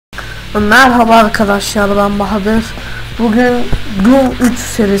Merhaba arkadaşlar, ben Bahadır. Bugün Doom 3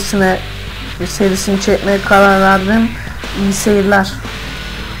 serisini çekmeye karar verdim. İyi seyirler.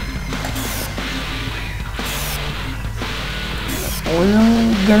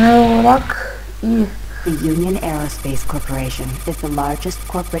 Oyun genel olarak iyi. The Union Aerospace Corporation is the largest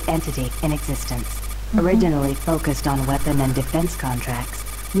corporate entity in existence. Originally focused on weapon and defense contracts,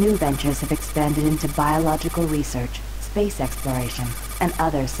 new ventures have expanded into biological research, space exploration, and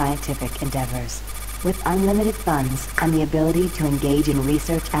other scientific endeavors. With unlimited funds and the ability to engage in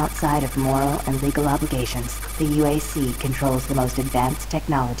research outside of moral and legal obligations, the UAC controls the most advanced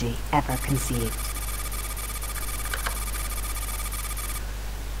technology ever conceived.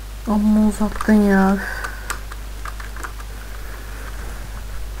 Amma uzattın ya.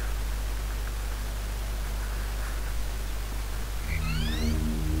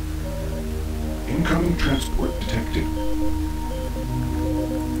 Incoming transport detected.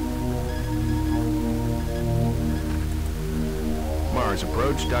 Mars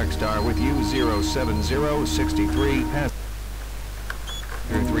approach, Dark Star with you, 07063, pass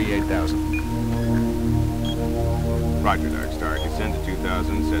through 38,000. Roger, Dark Star. Descend to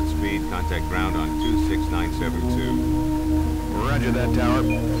 2000, set speed, contact ground on 26972. Roger that, tower.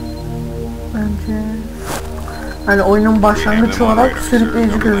 Bence hani oyunun başlangıç olarak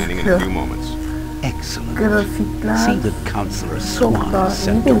sürükleyici gözüküyor. Grafikler çok daha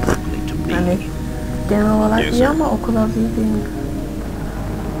iyi değil. Yani genel olarak iyi ama o kadar iyi değil.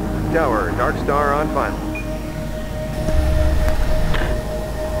 Tower, Dark Star on final.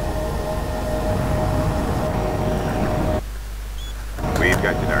 We've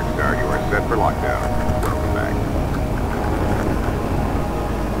got you, Dark Star. You are set for lockdown. Welcome back.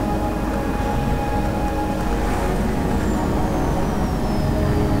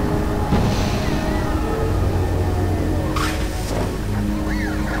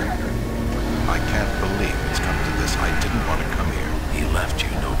 I can't believe it's come to this. I didn't want to come here. He left you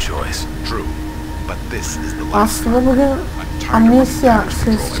no choice. True. But this is the last. Aslında bugün amnesya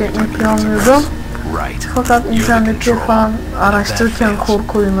ses çekmek planlıyordum. Fakat internette falan araştırırken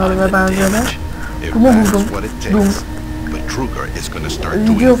korku oyunları ve benzeri bunu buldum.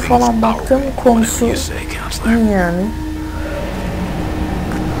 Video falan baktım, konusu iyi yani.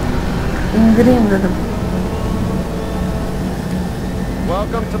 İndireyim dedim.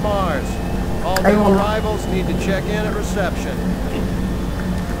 Welcome to Mars. All new arrivals need to check in at reception.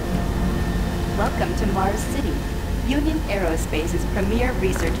 Welcome to Mars City, Union Aerospace's premier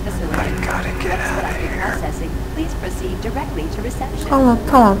research facility. I gotta get out of here. Processing. Please proceed directly to reception.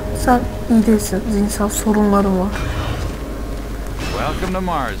 Tamam. Sen iyi değilsin. Zihinsel sorunlarım var. Welcome to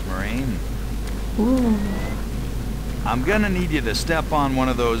Mars, Marine. Ooh. I'm gonna need you to step on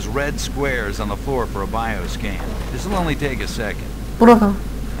one of those red squares on the floor for a bioscan. This will only take a second. Burada.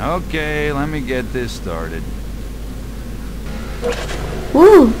 Okay, let me get this started.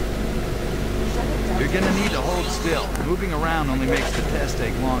 Ooh. You're gonna need to hold still. Moving around only makes the test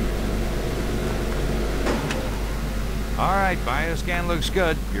take longer. Alright, bioscan looks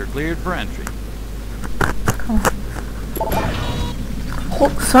good. You're cleared for entry.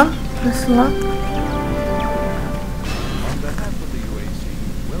 Sen nasıl lan? On behalf of the UAC,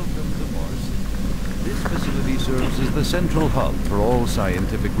 welcome to Mars. This facility serves as the central hub for all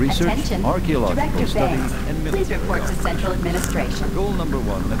scientific research, Attention. archaeological Director study, Banks, and please military report to arms. Central Administration. Goal number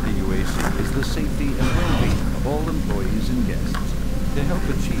one at the UAC is the safety and well-being of all employees and guests. To help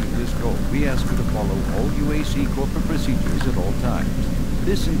achieve this goal, we ask you to follow all UAC corporate procedures at all times.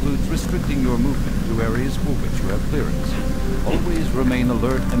 This includes restricting your movement to areas for which you have clearance. Always remain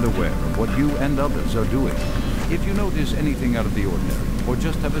alert and aware of what you and others are doing. If you notice anything out of the ordinary, or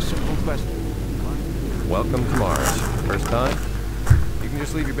just have a simple question. Welcome to Mars. First time? You can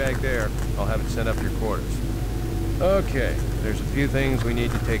just leave your bag there. I'll have it sent up to your quarters. Okay, there's a few things we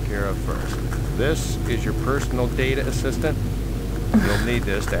need to take care of first. This is your personal data assistant. You'll need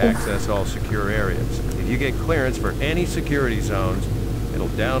this to access all secure areas. If you get clearance for any security zones, it'll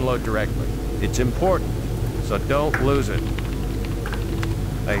download directly. It's important, so don't lose it.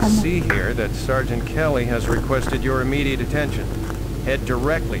 I see here that Sergeant Kelly has requested your immediate attention. Head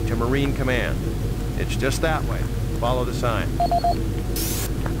directly to Marine Command. It's just that way. Follow the sign.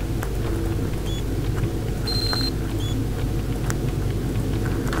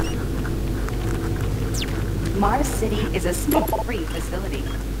 Mars City is a smoke-free facility.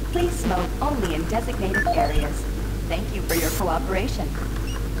 Please smoke only in designated areas. Thank you for your cooperation.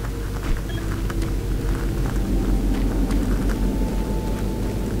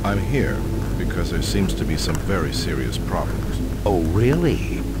 I'm here because there seems to be some very serious problems. Oh,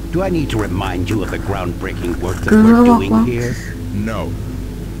 really? Do I need to remind you of the groundbreaking work that we're doing here? No.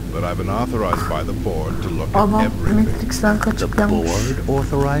 but I've been authorized by the board to look at Adam everything. Matrix'ten The kaçıp gelmiş. board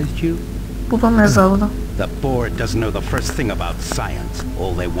authorized you? Bu da mezarlı. The board doesn't know the first thing about science.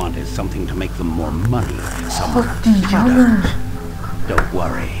 All they want is something to make them more money. Some Hadi yanar. Don't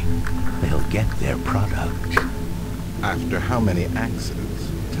worry. They'll get their product. After how many accidents?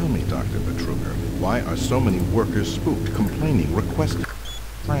 Tell me, Dr. Betruger, why are so many workers spooked, complaining, requesting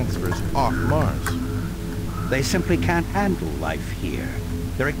transfers off Mars? They simply can't handle life here.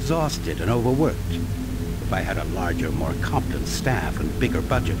 They're exhausted and overworked. If I had a larger, more competent staff and bigger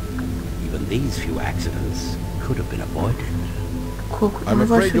budget, even these few accidents could have been avoided. I'm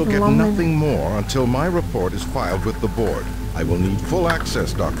afraid you'll get nothing more until my report is filed with the board. I will need full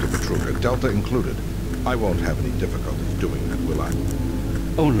access, Dr. Betruger, Delta included. I won't have any difficulties doing that, will I?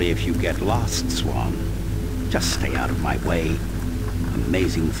 Only if you get lost, Swan. Just stay out of my way.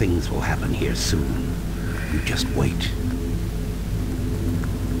 Amazing things will happen here soon. You just wait.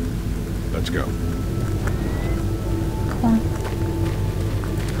 Let's go.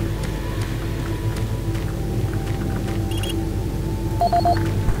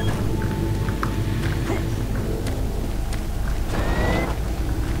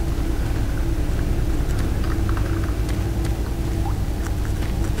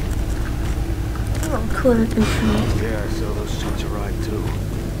 Tuvalet işi. Yeah, so those suits arrived too.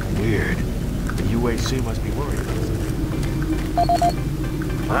 Weird. The UAC must be worried about something.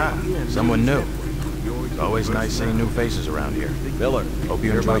 Ah, someone new. It's always nice seeing new faces around here. Miller, Hope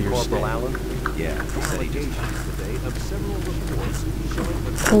you enjoy your stay. Corporal Allen? Yeah.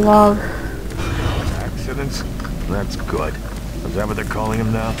 Love. Accidents? That's good. Is that what they're calling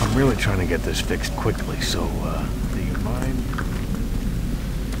them now? I'm really trying to get this fixed quickly, so, do you mind?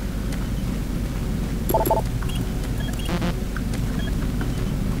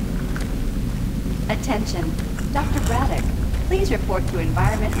 Attention. Dr. Braddock, please report to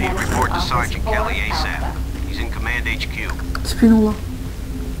Environment Management Report to Office Sergeant 4 Kelly ASAP. Alpha. He's in Command HQ. Spinola.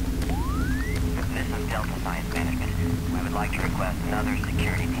 This is Delta Science Management. We would like to request another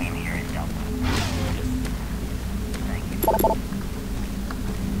security team here in Delta. Thank you.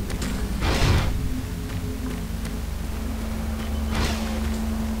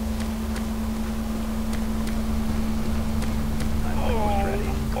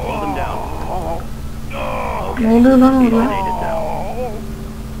 Hold them down. Ne oluyor lan orada? Eliminated now.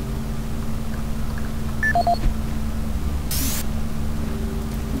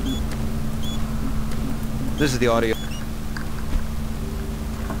 This is the audio.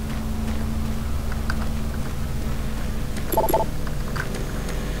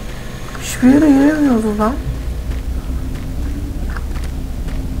 Hiçbir yere giremiyoruz lan.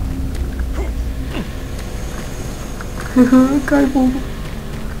 Kayboldum.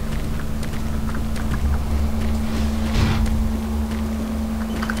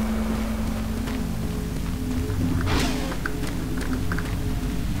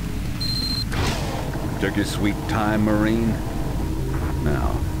 Took your sweet time, Marine?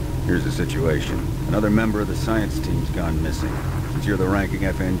 Now, here's the situation. Another member of the science team's gone missing. Since you're the ranking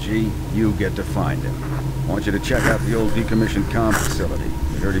FNG, you get to find him. I want you to check out the old decommissioned comm facility.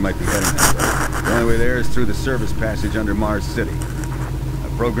 I heard he might be heading that way. The only way there is through the service passage under Mars City. I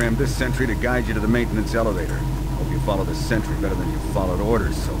programmed this sentry to guide you to the maintenance elevator. Hope you follow the sentry better than you've followed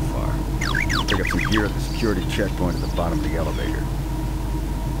orders so far. Pick up some gear at the security checkpoint at the bottom of the elevator.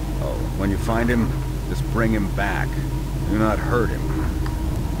 Oh, when you find him, just bring him back. Do not hurt him.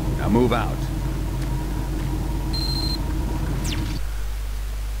 Now move out.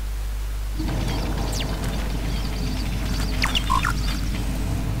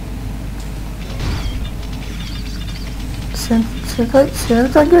 Seni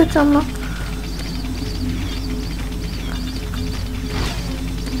takip edeceğim lan.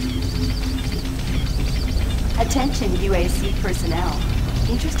 Attention UAC personnel.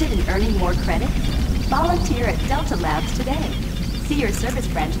 Interested in earning more credit? Volunteer at Delta Labs today. See your service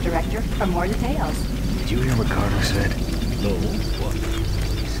branch director for more details. Did you hear what Carter said? No. What?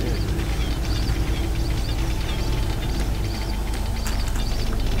 He said...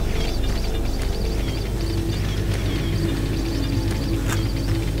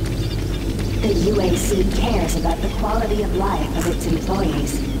 The UAC cares about the quality of life of its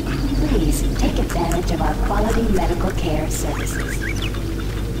employees. Please take advantage of our quality medical care services.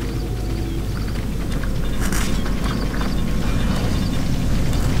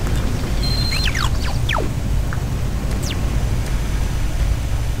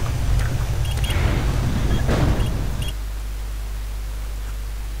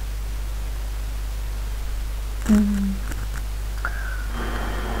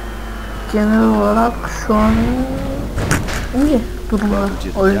 Genel olarak şu an iyi. durumda. Welcome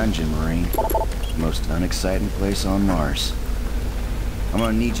to the Oyun. dungeon, Marine. The most unexciting place on Mars. I'm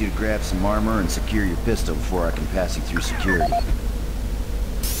gonna need you to grab some armor and secure your pistol before I can pass you through security.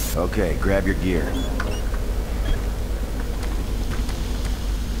 Okay, grab your gear.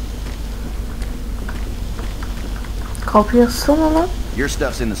 Kapıyı açsana lan. Your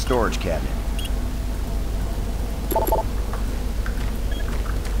stuff's in the storage cabinet.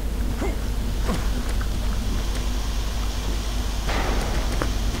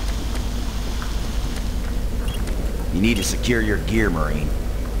 You need to secure your gear, Marine.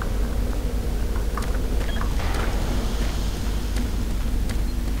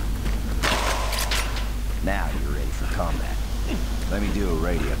 Now you're ready for combat. Let me do a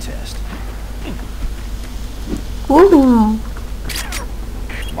radio test. Oğlum.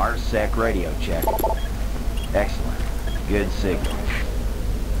 MarsSec radio check. Excellent. Good signal.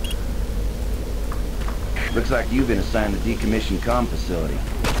 Looks like you've been assigned the decommissioned comm facility.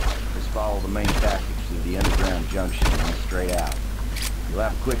 Just follow the main passage through the underground junction and straight out. You'll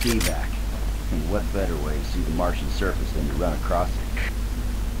have a quick evac. And what better way to see the Martian surface than to run across it?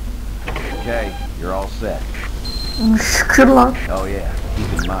 Okay, you're all set. Şükür lan. Oh yeah,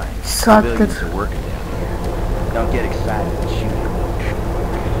 keep in mind, Saattir. civilians are working down here. Don't get excited and shoot them.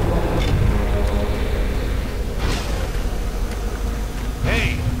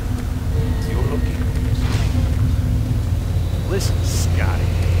 Hey! You're looking. Listen, Scotty.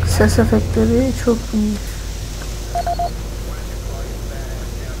 Ses efektleri çok iyi.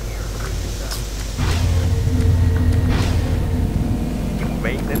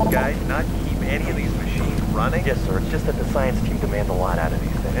 Maintenance guys not keep any of these machines running? Yes, sir. It's just that the science team demands a lot out of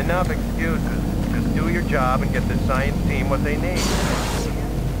these things. Enough excuses. Just do your job and get the science team what they need.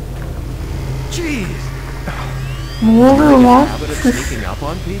 Jeez! Ne oluyor lan? Habit of sneaking up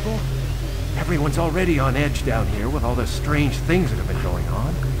on people? Everyone's already on edge down here with all the strange things that have been going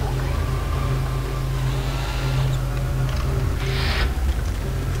on.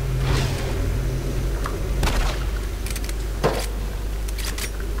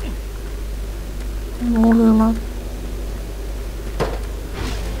 Ne oluyor lan?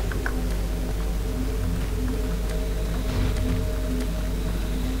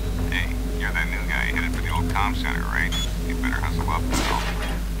 Hey, you're that new guy headed for the old comm center, right? You better hustle up now.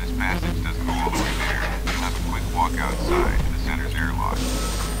 This passage doesn't go all the way there. You'll have a quick walk outside. The center's airlocked.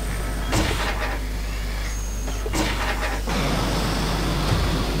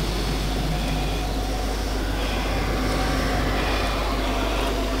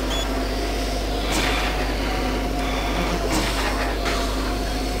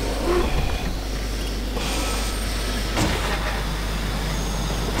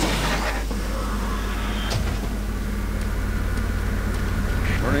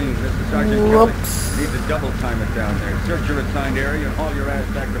 Marines, this is Sergeant Kelly. Whoops. Need to double time it down there. Search your assigned area and haul your ass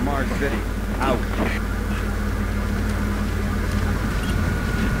back to Mars City. Out.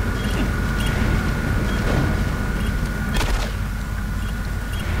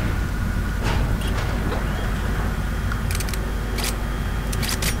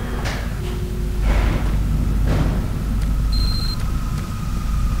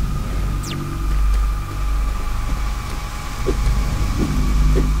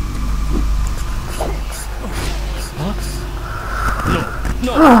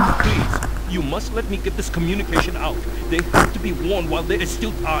 No, please. You must let me get this communication out. They have to be warned while there is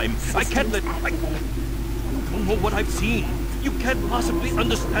still time. I can't let... I don't know what I've seen. You can't possibly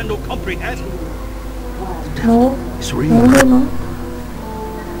understand or comprehend. No. It's real. Ne oluyor lan?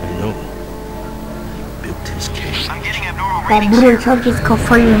 I know. You built his cage. I'm getting abnormal Lan readings buraya here. herkes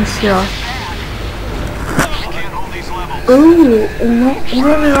kafayı yemiş ya. Can't hold these levels.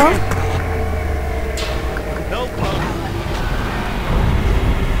 Ona ne ya? Help us.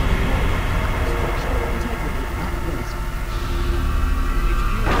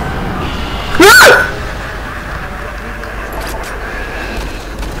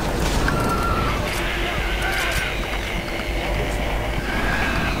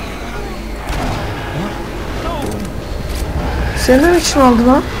 Senin için oldu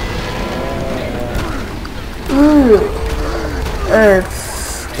lan? Evet.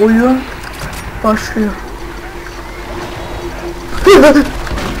 Oyun başlıyor.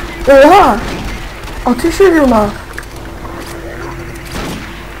 Oha! Ateş ediyorlar.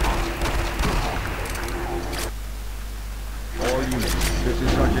 All units, this is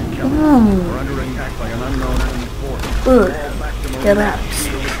Sergeant Kelly. We're under attack by an unknown enemy force. Geber.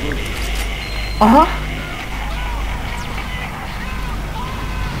 Aha.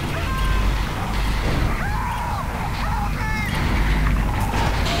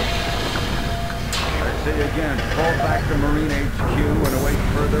 I say you again. Fall back to Marine HQ and await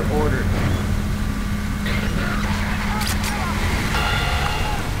further orders.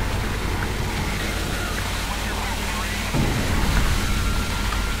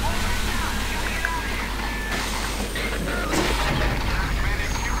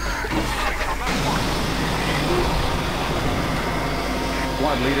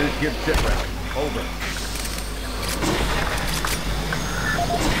 Squad leaders, give sit rep. Over.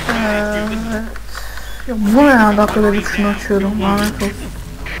 Ya bu ne ya, dakikada bir şunu açıyorum, lanet olsun.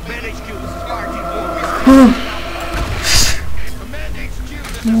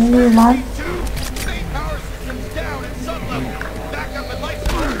 Ne oluyor lan?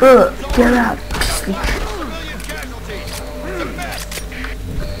 Gel pislik.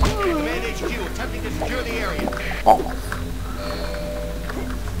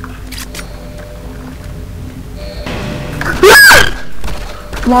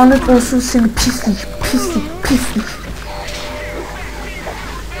 Lanet olsun seni pislik, pislik, pislik.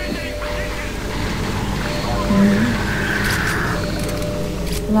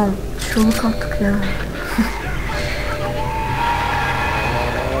 Lan çoluk attık ya.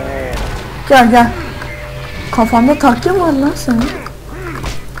 Gel gel. Kafanda takke var lan senin.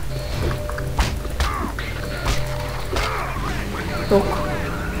 Yok.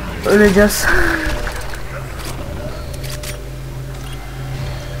 Öleceğiz.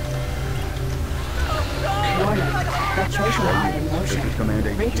 This is Command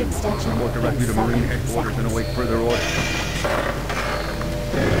HQ. Report directly to Marine Headquarters and await further orders.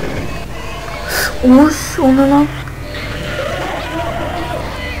 Oş, o ne lan?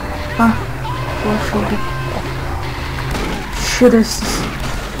 Hah, boş oldu. Şerefsiz.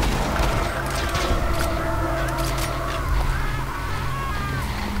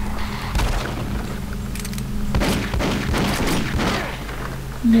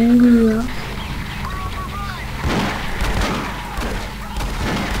 Ne oluyor ya?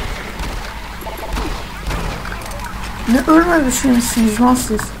 Ne ölmemişsiniz lan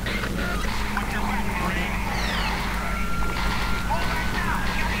siz?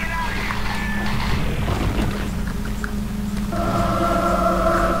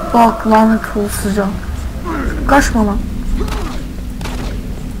 Bak lanet olsun. Kaçma lan.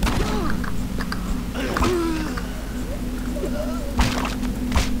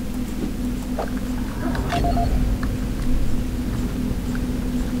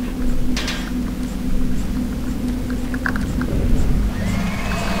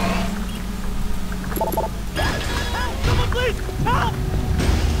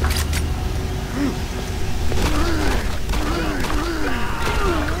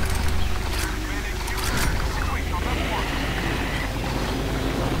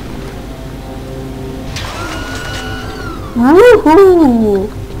 Woohoo!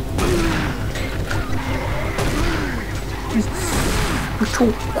 Bu çok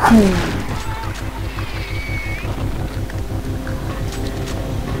cool.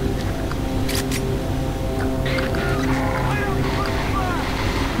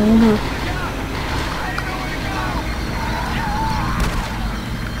 Ne oluyor?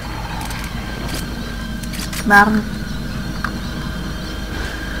 Mermi.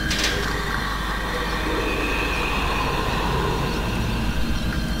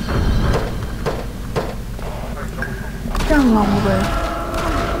 Gel lan buraya.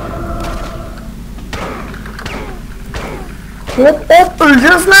 Hop hop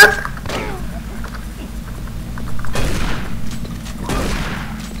öleceğiz lan.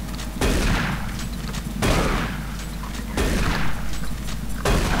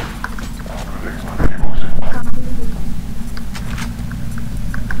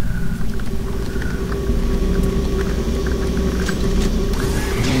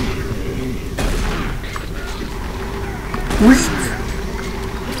 Vışt.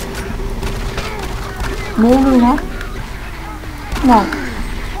 Ne oluyor lan? Lan.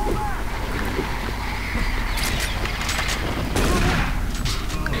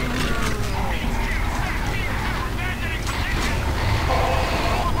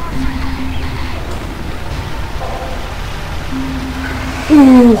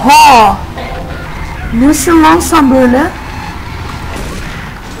 Oha! Nesin lan sen böyle?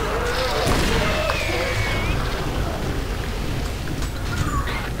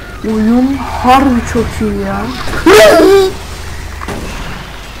 Oyun harbi çok iyi ya.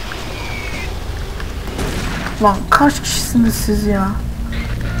 Lan kaç kişisiniz siz ya?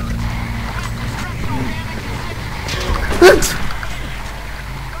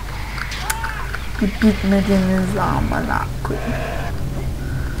 Bitmediğiniz zamana koyayım.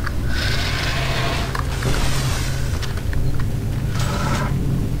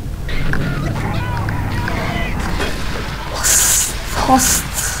 Hast.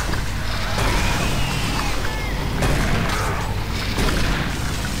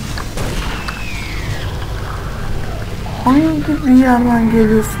 Hangi bir yerden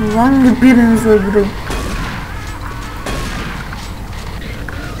geliyorsunuz? Hangi birinizi öldüreyim?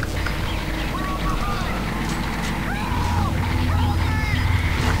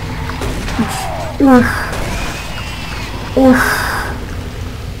 Of. Of.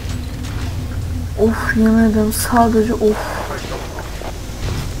 Of, yemin ederim sadece of.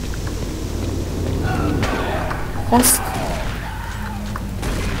 Hast.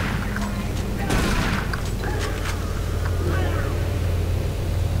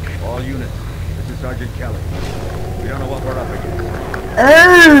 All units, this is Sergeant Kelly. We don't know what we're up against.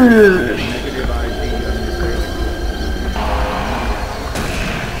 Negative ID unnecessarily.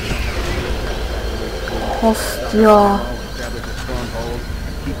 Hast ya. Establish a stronghold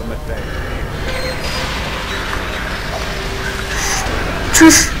and keep them at bay.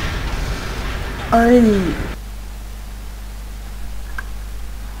 Çüş. Ay.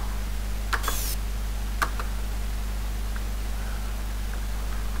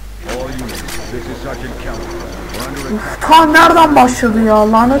 Ta nereden başladı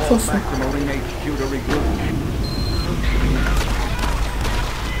ya, lanet olsun.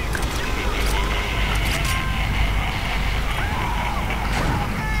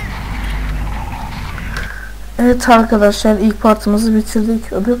 Evet arkadaşlar, ilk partımızı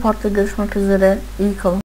bitirdik. Öbür partta görüşmek üzere. İyi kalın.